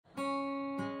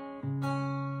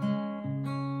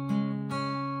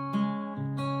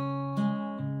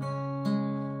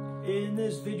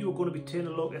this video we're going to be taking a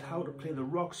look at how to play the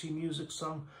Roxy music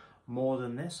song More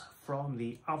Than This from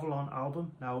the Avalon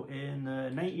album. Now in the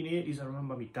 1980s I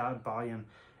remember my dad buying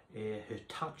a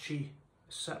Hitachi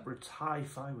separate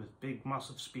hi-fi with big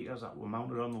massive speakers that were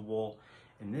mounted on the wall,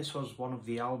 and this was one of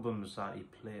the albums that he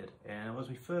played, and it was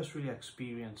my first really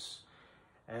experience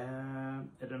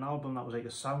at an album that was like a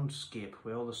soundscape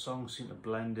where all the songs seemed to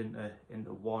blend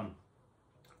into one.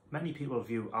 Many people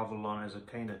view Avalon as a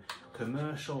kind of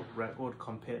commercial record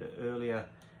compared to earlier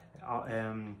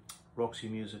Roxy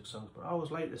music songs, but I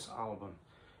always liked this album.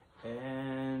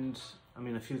 And I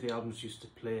mean, a few of the albums used to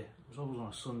play, it was always on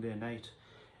a Sunday night.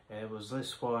 It was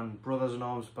this one, Brothers in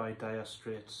Arms by Dire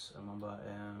Straits, I remember,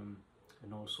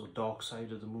 and also Dark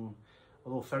Side of the Moon.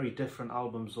 Although very different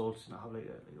albums, also have like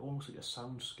almost like a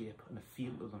soundscape and a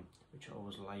feel to them, which I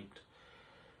always liked.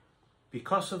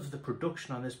 Because of the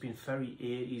production on this being very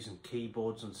 80s and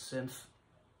keyboards and synth,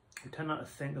 we tend not to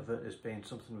think of it as being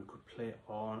something we could play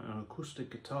on an acoustic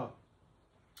guitar.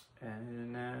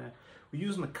 And we're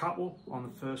using the capo on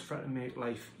the first fret to make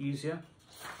life easier.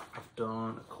 I've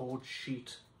done a chord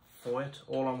sheet for it,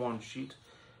 all on one sheet.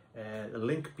 The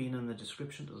link being in the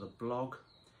description to the blog.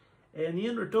 In the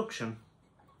introduction,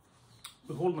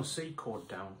 we're holding a C chord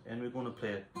down and we're going to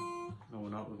play it. No, we're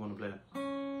not, we're going to play it.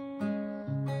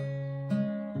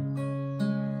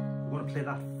 Play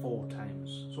that 4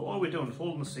 times. So all we're doing is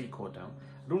holding the C chord down.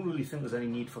 I don't really think there's any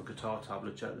need for guitar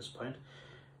tablature at this point.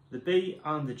 The B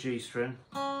and the G string.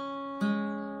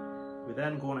 We're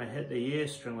then going to hit the A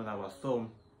string with our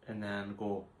thumb and then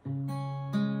go.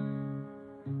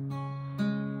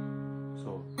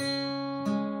 So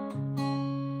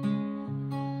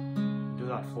do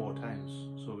that 4 times.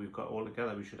 So we've got all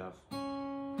together we should have.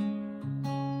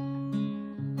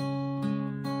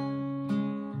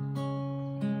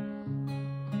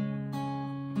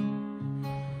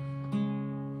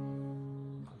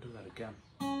 Again.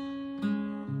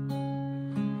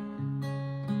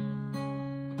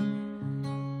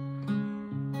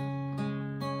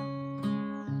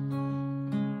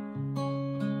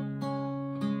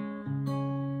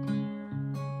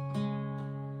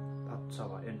 That's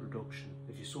our introduction,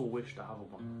 if you so wish to have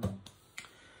one.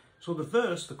 So the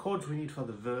verse, the chords we need for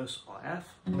the verse are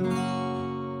F,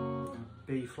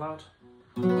 B flat,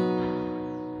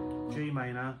 G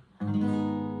minor,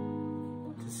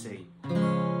 to C.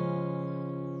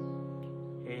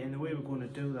 And the way we're going to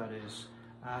do that is,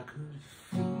 I could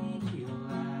feel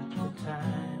at the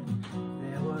time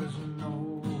there was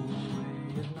no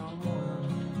way of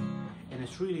knowing. And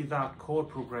it's really that chord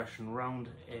progression round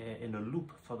in a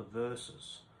loop for the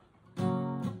verses.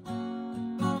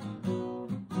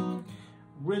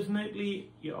 Rhythmically,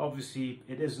 obviously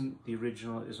it isn't the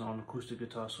original, it isn't on acoustic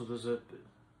guitar, so there's a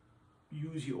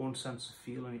use your own sense of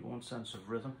feel and your own sense of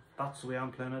rhythm. That's the way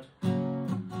I'm playing it.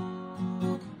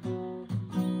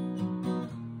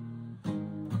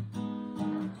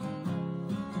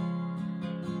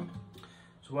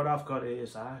 So what I've got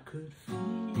is, I could feel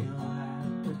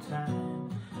at the time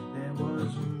there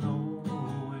was no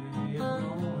way of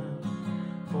knowing,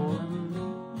 falling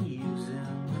leaves in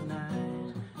the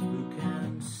night, who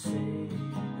can say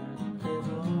that they're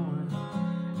blowing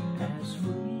as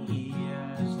free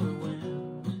as the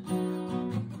wind,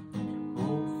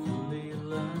 hopefully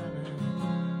learning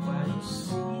why the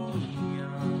sea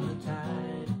on the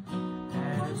tide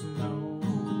has no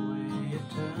way of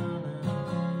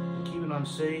turning. Keep it on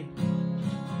C.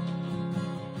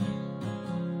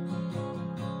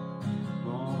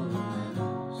 More than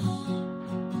this,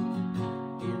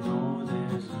 you know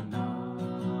there's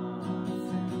nothing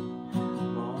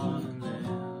more than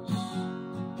this.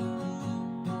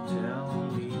 Tell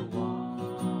me one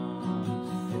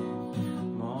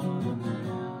thing more than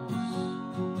this.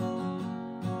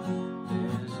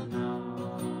 There's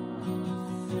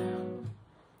nothing.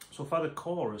 So for the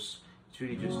chorus, it's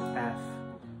really just F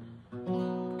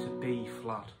to B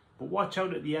flat. But watch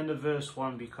out at the end of verse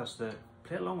 1, because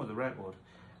play along with the record,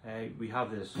 we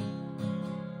have this.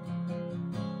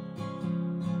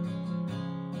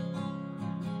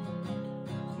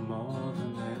 More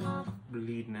than that,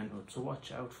 leading into it. So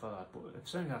watch out for that. But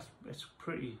it's something it's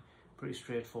pretty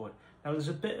straightforward. Now there's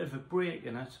a bit of a break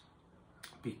in it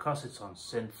because it's on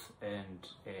synth and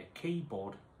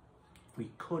keyboard. We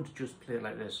could just play it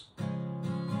like this.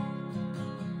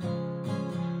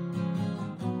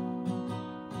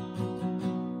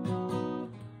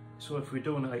 So if we're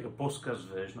doing it like a buskers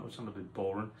version, that would sound a bit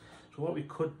boring. So what we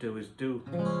could do is do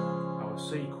our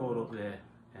C chord up there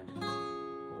and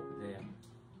up there.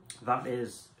 That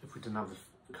is, if we didn't have the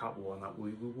capo on that,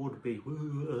 we would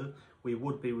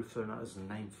be referring to that as the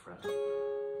 9th fret.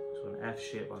 So So an F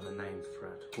shape on the 9th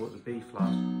fret, go to the B flat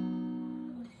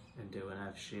and do an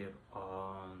F shape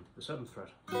on the 7th fret.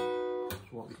 So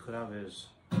what we could have is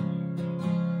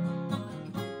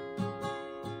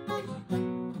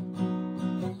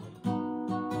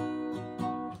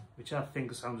which I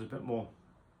think sounds a bit more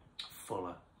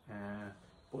fuller,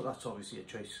 but that's obviously a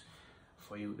choice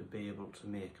for you to be able to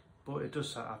make. But it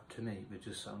does sound, to me, it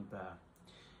just sound better.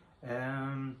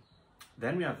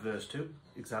 Then we have verse 2,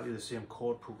 exactly the same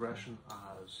chord progression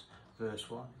as verse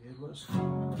 1. It was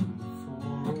fun for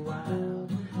a while,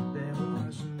 there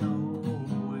was no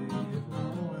way of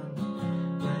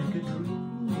knowing, like a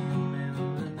dream in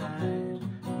the night.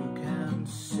 You can't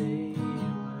say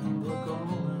where we're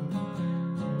going,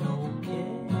 no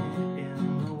care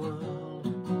in the world.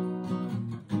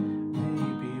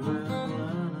 Maybe we're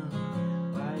running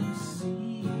by the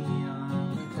sea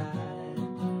on the tide.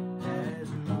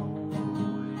 There's no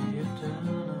way of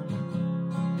turning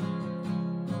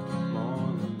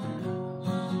more than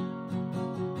this.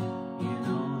 You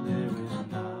know there is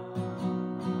nothing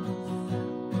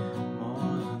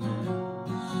more than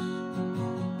this.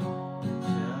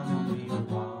 Tell me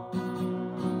one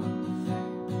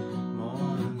thing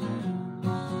more than this.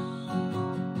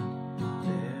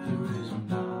 There is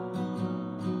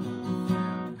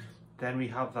nothing. Then we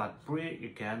have that break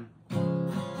again.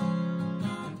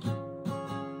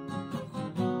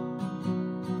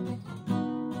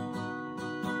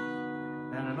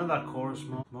 Then another chorus,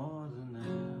 more than this.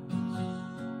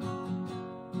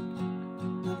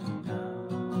 Nothing more than this.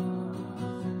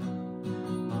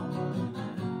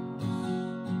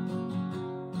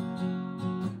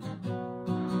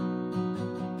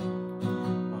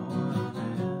 More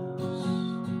than this.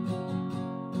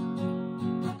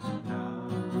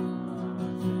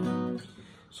 Nothing.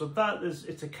 So that is,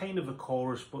 it's a kind of a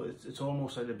chorus, but it's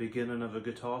almost like the beginning of a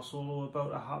guitar solo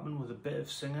about to happen with a bit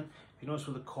of singing. If you notice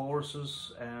with the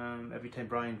choruses, every time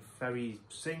Brian Ferry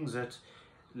sings it,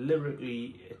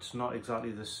 lyrically it's not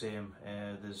exactly the same.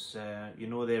 There's, you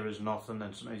know, there is nothing,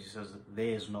 and sometimes he says that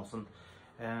there's nothing.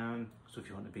 So if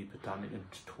you want to be pedantic and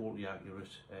totally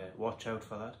accurate, watch out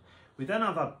for that. We then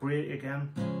have that break again.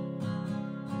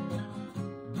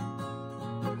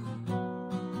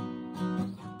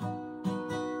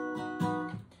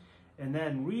 And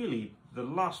then really the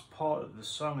last part of the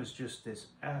song is just this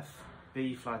F,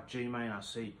 B flat, G minor,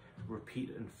 C,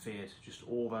 repeat and fade, just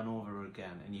over and over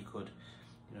again. And you could,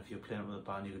 you know, if you're playing it with a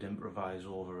band, you could improvise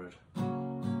over it.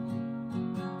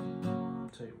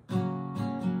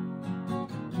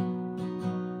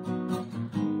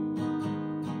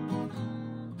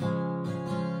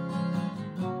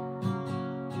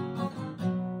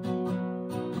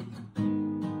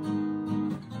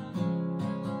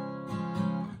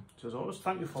 So, as always,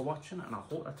 thank you for watching, and I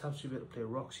hope that helps you be able to play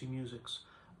Roxy musics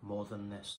more than this.